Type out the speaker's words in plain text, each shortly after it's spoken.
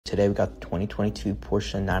Today we got the 2022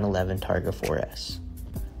 Porsche 911 Targa 4S.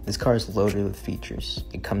 This car is loaded with features.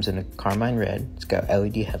 It comes in a carmine red, it's got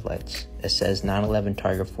LED headlights. It says 911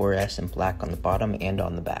 Targa 4S in black on the bottom and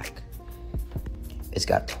on the back. It's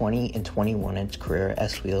got 20 and 21-inch Carrera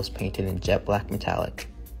S wheels painted in jet black metallic.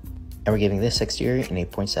 And we're giving this exterior an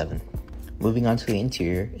 8.7. Moving on to the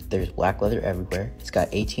interior, there's black leather everywhere. It's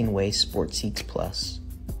got 18-way sport seats plus.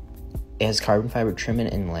 It has carbon fiber trim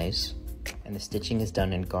and inlays, and the stitching is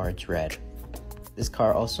done in guards red. This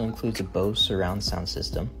car also includes a Bose surround sound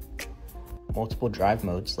system, multiple drive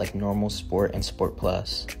modes like normal, sport, and sport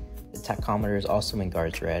plus. The tachometer is also in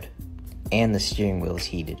guards red, and the steering wheel is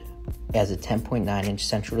heated. It has a 10.9-inch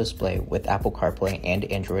central display with Apple CarPlay and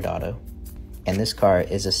Android Auto, and this car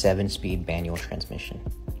is a 7-speed manual transmission.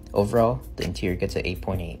 Overall, the interior gets an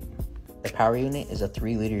 8.8. The power unit is a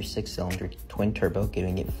 3-liter 6-cylinder twin turbo,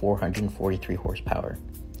 giving it 443 horsepower.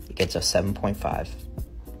 It gets a 7.5.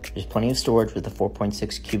 There's plenty of storage with a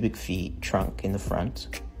 4.6 cubic feet trunk in the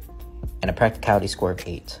front and a practicality score of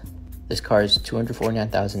 8. This car is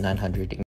 $249,900.